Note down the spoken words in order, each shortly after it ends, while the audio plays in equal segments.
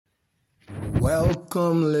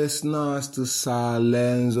Welcome, listeners, to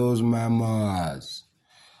Salenzo's Memoirs.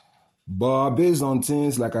 But based on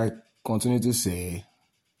things like I continue to say,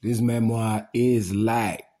 this memoir is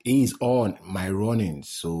on my running.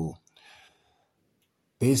 So,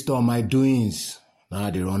 based on my doings, now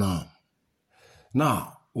they run on.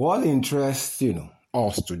 Now, what interests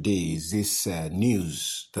us today is this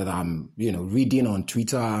news that I'm reading on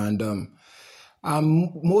Twitter, and I'm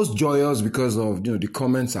most joyous because of the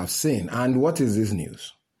comments I've seen. And what is this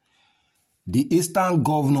news? The Eastern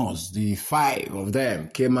governors, the 5 of them,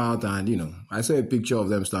 came out and I saw a picture of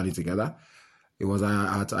them standing together. It was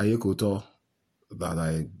at Ayekoto that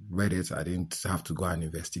I read it. I didn't have to go and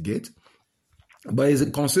investigate. But it's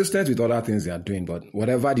consistent with other things they are doing. But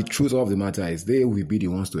whatever the truth of the matter is, they will be the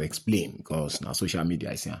ones to explain, because now social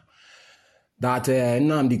media is here. That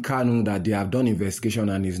Nnamdi Kanu, that they have done investigation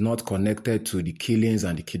and is not connected to the killings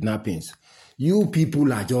and the kidnappings. You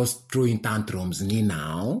people are just throwing tantrums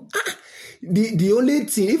now. The only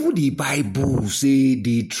thing, even the Bible say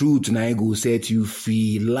the truth now go set you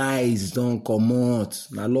free. Lies don't come out.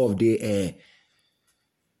 Now love the air.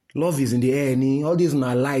 Love is in the air. All these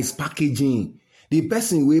na lies, packaging. The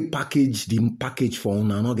person will package the package for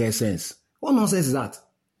una no get sense. What nonsense is that?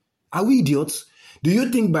 Are we idiots? Do you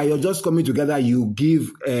think by your just coming together you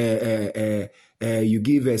give a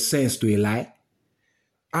sense to a lie?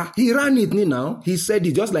 He ran it now. He said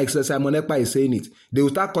it just like Simon Ekpa is saying it. They will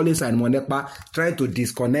start calling Simon Ekpa, trying to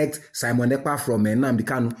disconnect Simon Ekpa from Nnamdi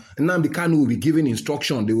Kanu. Nnamdi Kanu will be giving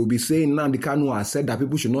instruction. They will be saying Nnamdi Kanu has said that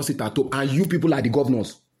people should not sit at home, and you people are the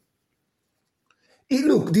governors.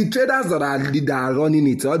 Look, the traders that are running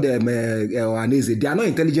it, all them they are not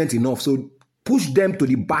intelligent enough. So push them to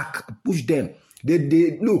the back. Push them.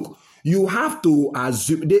 They look. You have to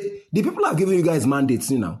assume. The people are giving you guys mandates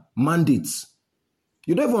now. Mandates.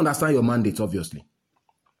 You don't even understand your mandates, obviously.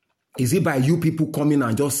 Is it by you people coming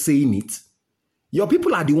and just saying it? Your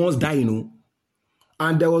people are the ones dying,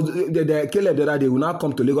 And there was the killer that they will now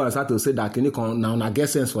come to Lagos and start to say that can you now get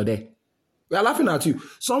sense for that. We are laughing at you.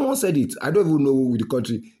 Someone said it. I don't even know with the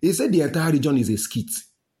country. He said the entire region is a skit.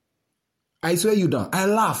 I swear you down. I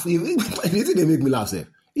laugh. They make me laugh, sir.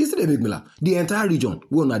 They make me laugh. The entire region,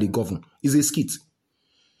 we are the governor, is a skit.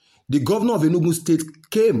 The governor of Enugu State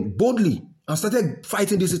came boldly and started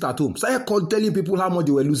fighting this at home. Started telling people how much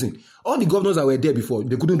they were losing. All the governors that were there before,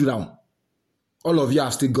 they couldn't do that one. All of you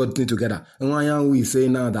have still got things together. And Wanyan is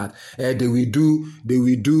saying now that they will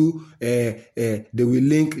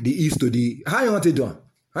link the east to the. How you want it done?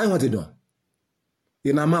 How you want it done?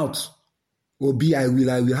 In a mouth. Obi, I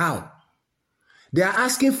will. How? They are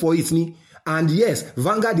asking for it, and yes,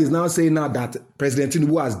 Vanguard is now saying now that President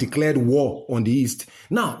Tinubu has declared war on the east.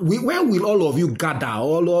 Now, when will all of you gather?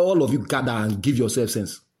 All of you gather and give yourself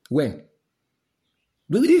sense? When?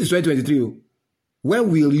 This is 2023.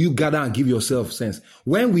 When will you gather and give yourself sense?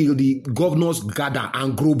 When will the governors gather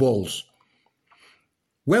and grow balls?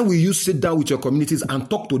 When will you sit down with your communities and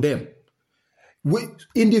talk to them?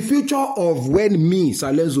 In the future of when me,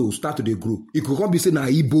 Salenzo, start to grow, it could come be saying,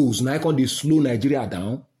 Igbos, now I can slow Nigeria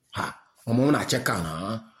down. I'm going to check out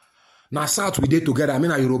now. South we did together. I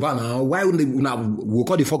mean, Yoruba now. Why would we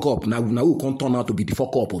call the fuck up? Now we can't turn out to be the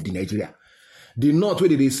fuck up of the Nigeria. The North, where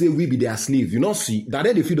they say we be their slave. You know, see, that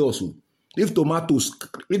they feed also. If tomatoes,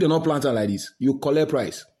 if they're not planted like this, you collect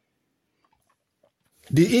price.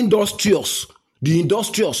 The industrious, where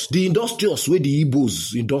the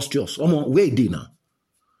Igbos, industrious. Where they now?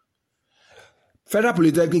 Federal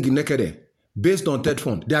Polytechnic in Nekede, based on third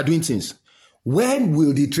fund, they are doing things. When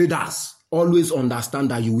will the traders always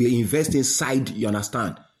understand that you will invest inside, you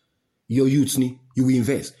understand, your youths, you will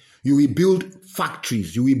invest. You will build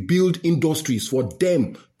factories, you will build industries for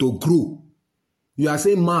them to grow. You are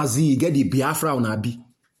saying, Mazi, get the Biafra on Abi.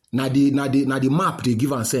 Now the map they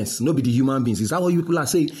give us sense. No be the human beings. Is that what you people are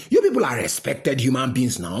saying? You people are respected human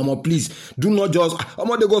beings now. Please do not just.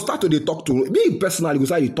 They go start to they talk to me personally. Go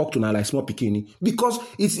start to talk to now like small bikini because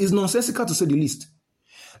it's nonsensical to say the least.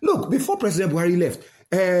 Look, before President Buhari left,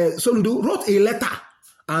 Soludo wrote a letter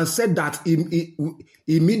and said that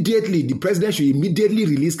immediately the president should immediately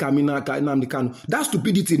release Nnamdi Kanu. That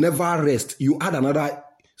stupidity never rests. You add another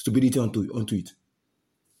stupidity onto it.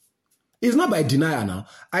 It's not by denial now.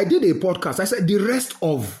 I did a podcast. I said the rest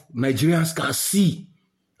of Nigerians can see.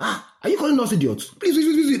 Are you calling us idiots? Please.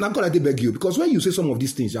 I'm going to beg you because when you say some of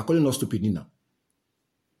these things, you're calling us stupid now.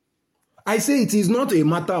 I say it is not a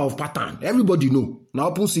matter of pattern. Everybody know. Now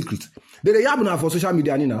open secret. They have now for social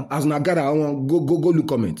media now. As Nagara, go look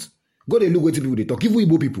comments. Go they look what people they talk. Even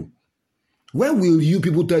Igbo people. When will you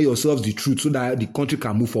people tell yourselves the truth so that the country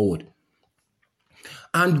can move forward?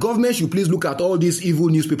 And government should please look at all these evil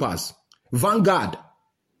newspapers. Vanguard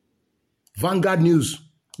News.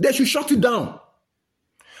 They should shut it down.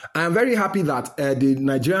 I am very happy that the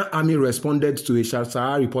Nigerian army responded to a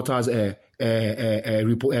Sahara reporter's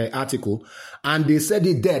article, and they said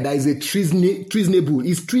it there. That is a treasonable.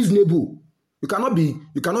 It's treasonable. You cannot be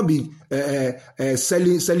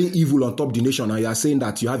selling evil on top of the nation, and you are saying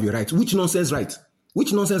that you have a right. Which nonsense right?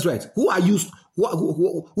 Which nonsense right? Who are you?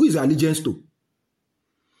 Who is your allegiance to?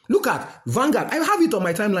 Look at Vanguard. I have it on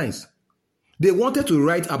my timelines. They wanted to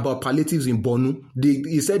write about palliatives in Borno.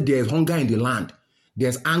 He said there's hunger in the land.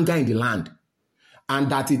 There's anger in the land. And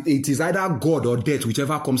that it is either God or death,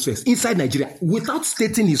 whichever comes first, inside Nigeria, without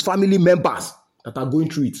stating his family members that are going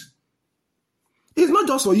through it. It's not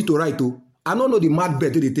just for you to write, though. I don't know the mad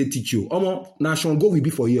bet they teach you. Nation go will be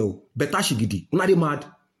for you. Better shigidi. Not the mad.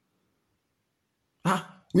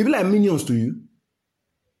 We be like minions to you.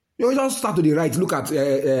 You just start to the right. Look at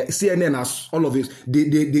CNN as all of it.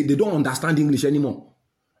 They don't understand English anymore.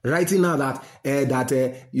 Writing now that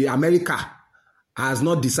America has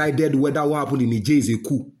not decided whether what happened in Niger is a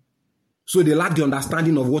coup. So they lack the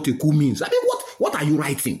understanding of what a coup means. I mean, what are you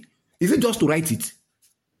writing? Is it just to write it?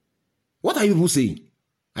 What are you people saying?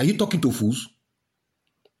 Are you talking to fools?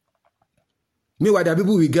 Meanwhile, there are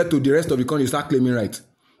people who get to the rest of the country start claiming rights.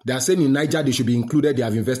 They are saying in Niger they should be included, they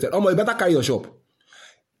have invested. You better carry your shop.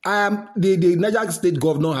 The Niger state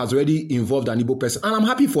governor has already involved an Igbo person, and I'm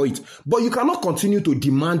happy for it. But you cannot continue to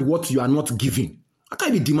demand what you are not giving. How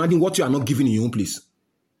can you be demanding what you are not giving in your own place?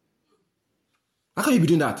 How can you be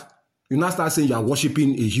doing that? You now start saying you are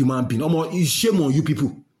worshiping a human being. It's shame on you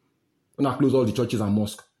people. When I close all the churches and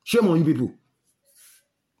mosques. Shame on you people.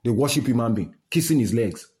 They worship human being, kissing his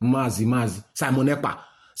legs. Mazi. Simon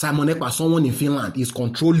Ekpa, someone in Finland is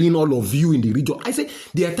controlling all of you in the region. I say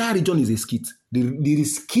the entire region is a skit. The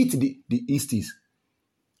skit, the East is,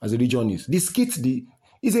 as the region is. The skit,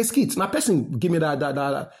 is a skit. Now, person give me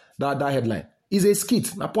that headline. It's a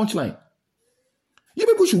skit, a punchline. You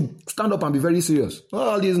people should stand up and be very serious.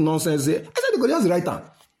 All this nonsense. I said they go just write down.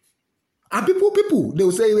 And people, they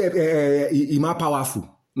will say, Ima powerful.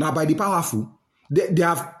 Now, by the powerful, they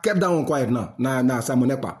have kept that one quiet now. Now, Simon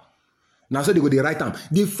Ekpa. Now, so they go they write down.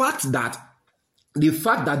 The fact that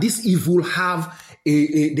this evil have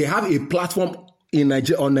a platform in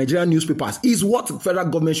Nigeria on Nigerian newspapers is what federal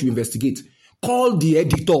government should investigate. Call the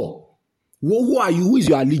editor. Who are you? Who is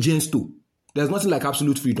your allegiance to? There's nothing like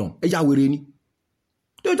absolute freedom. They'll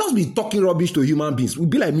just be talking rubbish to human beings. We'll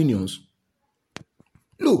be like minions.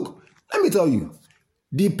 Look, let me tell you,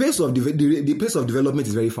 the pace of development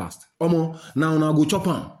is very fast. Now go chop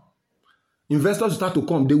on. Investors start to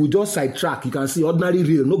come. They will just sidetrack. You can see ordinary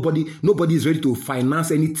real. Nobody is ready to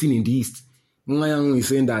finance anything in the East. Is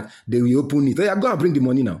saying that they will open it. Go and bring the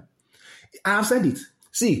money now. I have said it.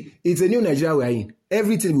 See, it's a new Nigeria we're in.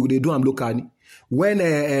 Everything they do, I'm locally. When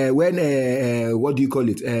what do you call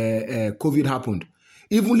it? COVID happened.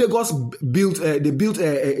 Even Lagos built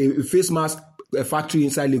a face mask factory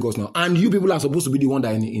inside Lagos now, and you people are supposed to be the one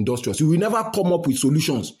that are industrious. You will never come up with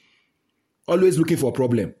solutions. Always looking for a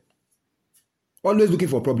problem. Always looking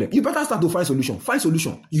for a problem. You better start to find solution. Find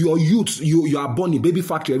solution. Your youths, you are born in baby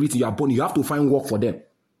factory, everything you are born in. You have to find work for them.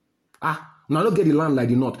 Now don't get the land like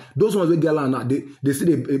the North. Those ones will get land now. They see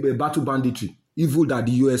the battle banditry. Evil that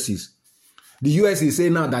the US is. The US is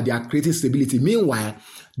saying now that they are creating stability. Meanwhile,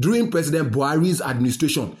 during President Buhari's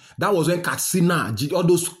administration, that was when Katsina, all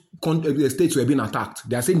those states were being attacked.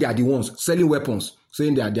 They are saying they are the ones selling weapons,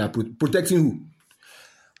 saying they are protecting who?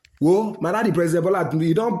 Well, my daddy President Bola,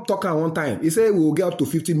 you don't talk at one time. He said we will get up to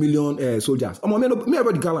 50 million soldiers. Me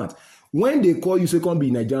about the gallant. When they call you, say come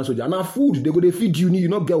be Nigerian soldier. Now food, they go they feed you, you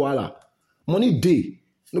not get wahala. Money day.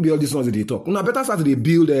 No be all these ones that they talk. Now better start to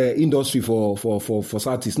build industry for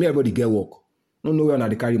Southeast. Not everybody get work. No know where now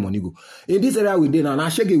they carry money go. In this area we did now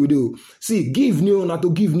shake it with you. See, give new, not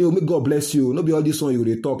to give new. May God bless you. No be all this one you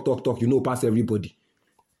they talk. You know pass everybody.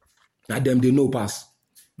 Now them they know pass.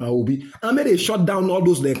 I made a shut down all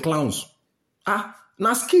those clowns.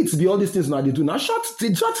 Now skits be all these things now they do. Now shut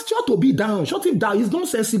to be down. Shut him down. It's not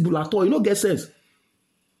sensible at all. You don't get sense.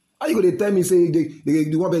 How you gonna tell me say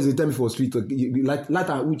the one person tell me for street like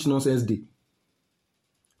which nonsense day?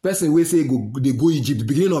 Person will say they go Egypt,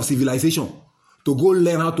 beginning of civilization, to go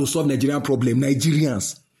learn how to solve Nigerian problem.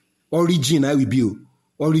 Nigerians. Origin, I will be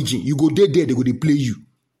origin. You go there, they go they play you.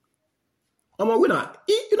 I'm a winner.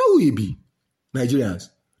 You know who he be? Nigerians.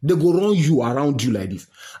 They go run you around you like this.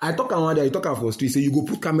 I talk around there, I talk for street, say you go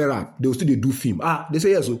put camera, they will still they do film. They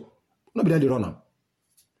say yes, so not be them they run them.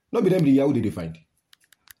 Not be them the how they find.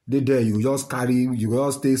 They there, you just carry, you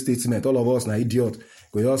just stay statement. All of us na idiot.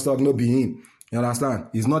 You just talk no be him. You understand?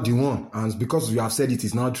 He's not the one. And because you have said it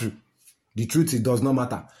is not true. The truth, it does not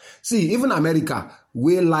matter. See, even America,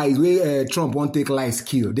 where Trump won't take lies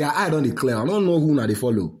kill. Their eye don't declare. I don't know who now they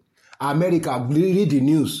follow. America, read the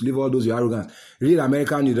news. Leave all those your arrogance. Read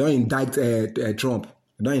American news. They don't indict Trump.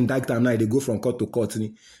 They don't indict them now. They go from court to court.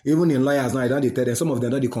 Even in lawyers now, they don't tell them. Some of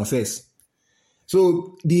them don't confess.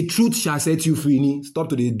 So the truth shall set you free. Stop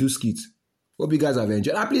to the do skits. Hope you guys have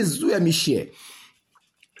enjoyed. Please do let me share.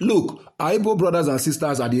 Look, our Igbo brothers and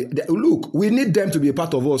sisters look, we need them to be a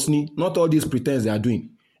part of us, not all these pretense they are doing.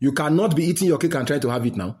 You cannot be eating your cake and trying to have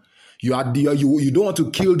it now. You don't want to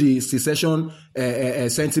kill the secession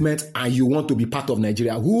sentiment and you want to be part of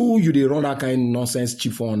Nigeria. Who you they run that kind of nonsense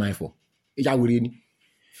cheap 419 for?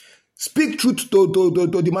 Speak truth to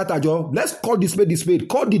the matter, Joe. Let's call this spade.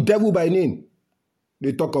 Call the devil by name.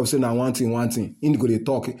 They talk of saying one thing. Indigo they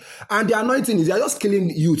talk. And the anointing is they are just killing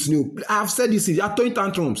youths. I've said this, they are throwing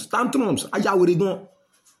tantrums.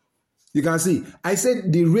 You can see. I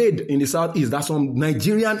said the raid in the southeast, that some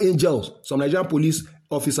Nigerian angels, some Nigerian police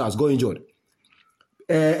officers got injured.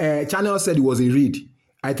 Channel said it was a raid.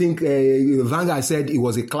 I think Vanguard said it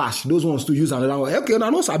was a clash. Those ones to use another one. Okay, I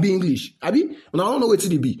know Sabi English. I don't know what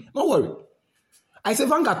it be. Don't worry. I said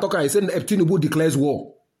Vanguard talker. I said Tinubu declares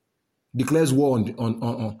war. Declares war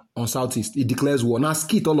on Southeast. It declares war. Now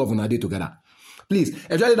skit all of them are there together. Please,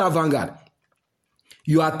 especially that Vanguard.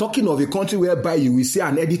 You are talking of a country whereby you will say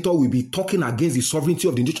an editor will be talking against the sovereignty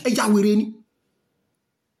of the nation. Which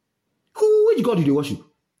God do they worship?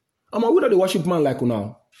 We don't they worship man like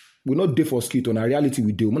now. We not there for skit on a reality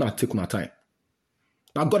we do. We not take on our time.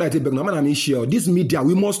 Now God I take back. Now man I share this media.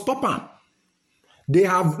 We must stop them. They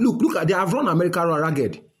have they have run America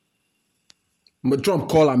ragged. But Trump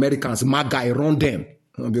call Americans MAGA, run them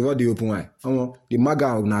before they open eye. The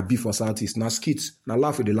MAGA will not be for Southeast. Now skits. Now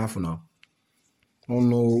laugh with the laugh now. Oh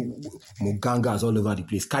no, Mugangas all over the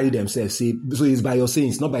place. Carry themselves. Say so it's by your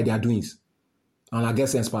sayings, not by their doings. And I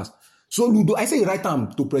guess sense pass. So Ludo, I say right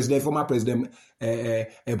time to former President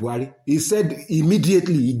Buhari. He said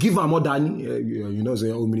immediately, he give him more than say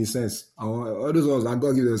how many sense. All those ones, I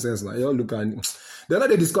God give them sense now. You all look at they're not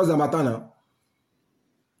they discuss the matter now.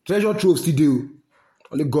 Treasure trove still do.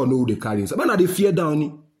 Only God know who they carry. So when they fear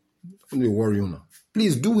down, only worry you now.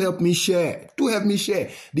 Please do help me share. Do help me share.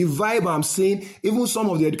 The vibe I'm saying, even some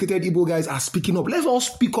of the educated Igbo guys are speaking up. Let's all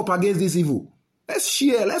speak up against this evil. Let's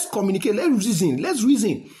share. Let's communicate. Let's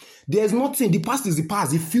reason. There's nothing. The past is the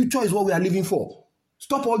past. The future is what we are living for.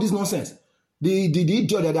 Stop all this nonsense. The idiot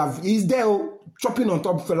that he's there chopping on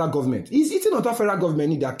top of federal government. He's eating on top of federal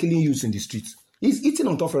government. They are killing youths in the streets. He's eating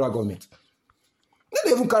on top of federal government. Make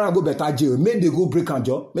they even carry go better jail. Make they go break and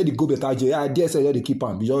jail. Make they go better jail. I dare say they keep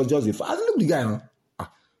on. Just the fast. Look the guy, huh?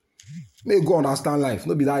 May go understand life.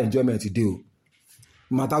 No be that enjoyment to do.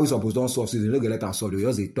 Matter we suppose don't solve. They don't get let us solve. They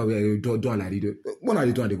just don't like it. When are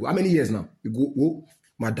they doing? How many years now? You go.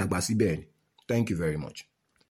 Thank you very much.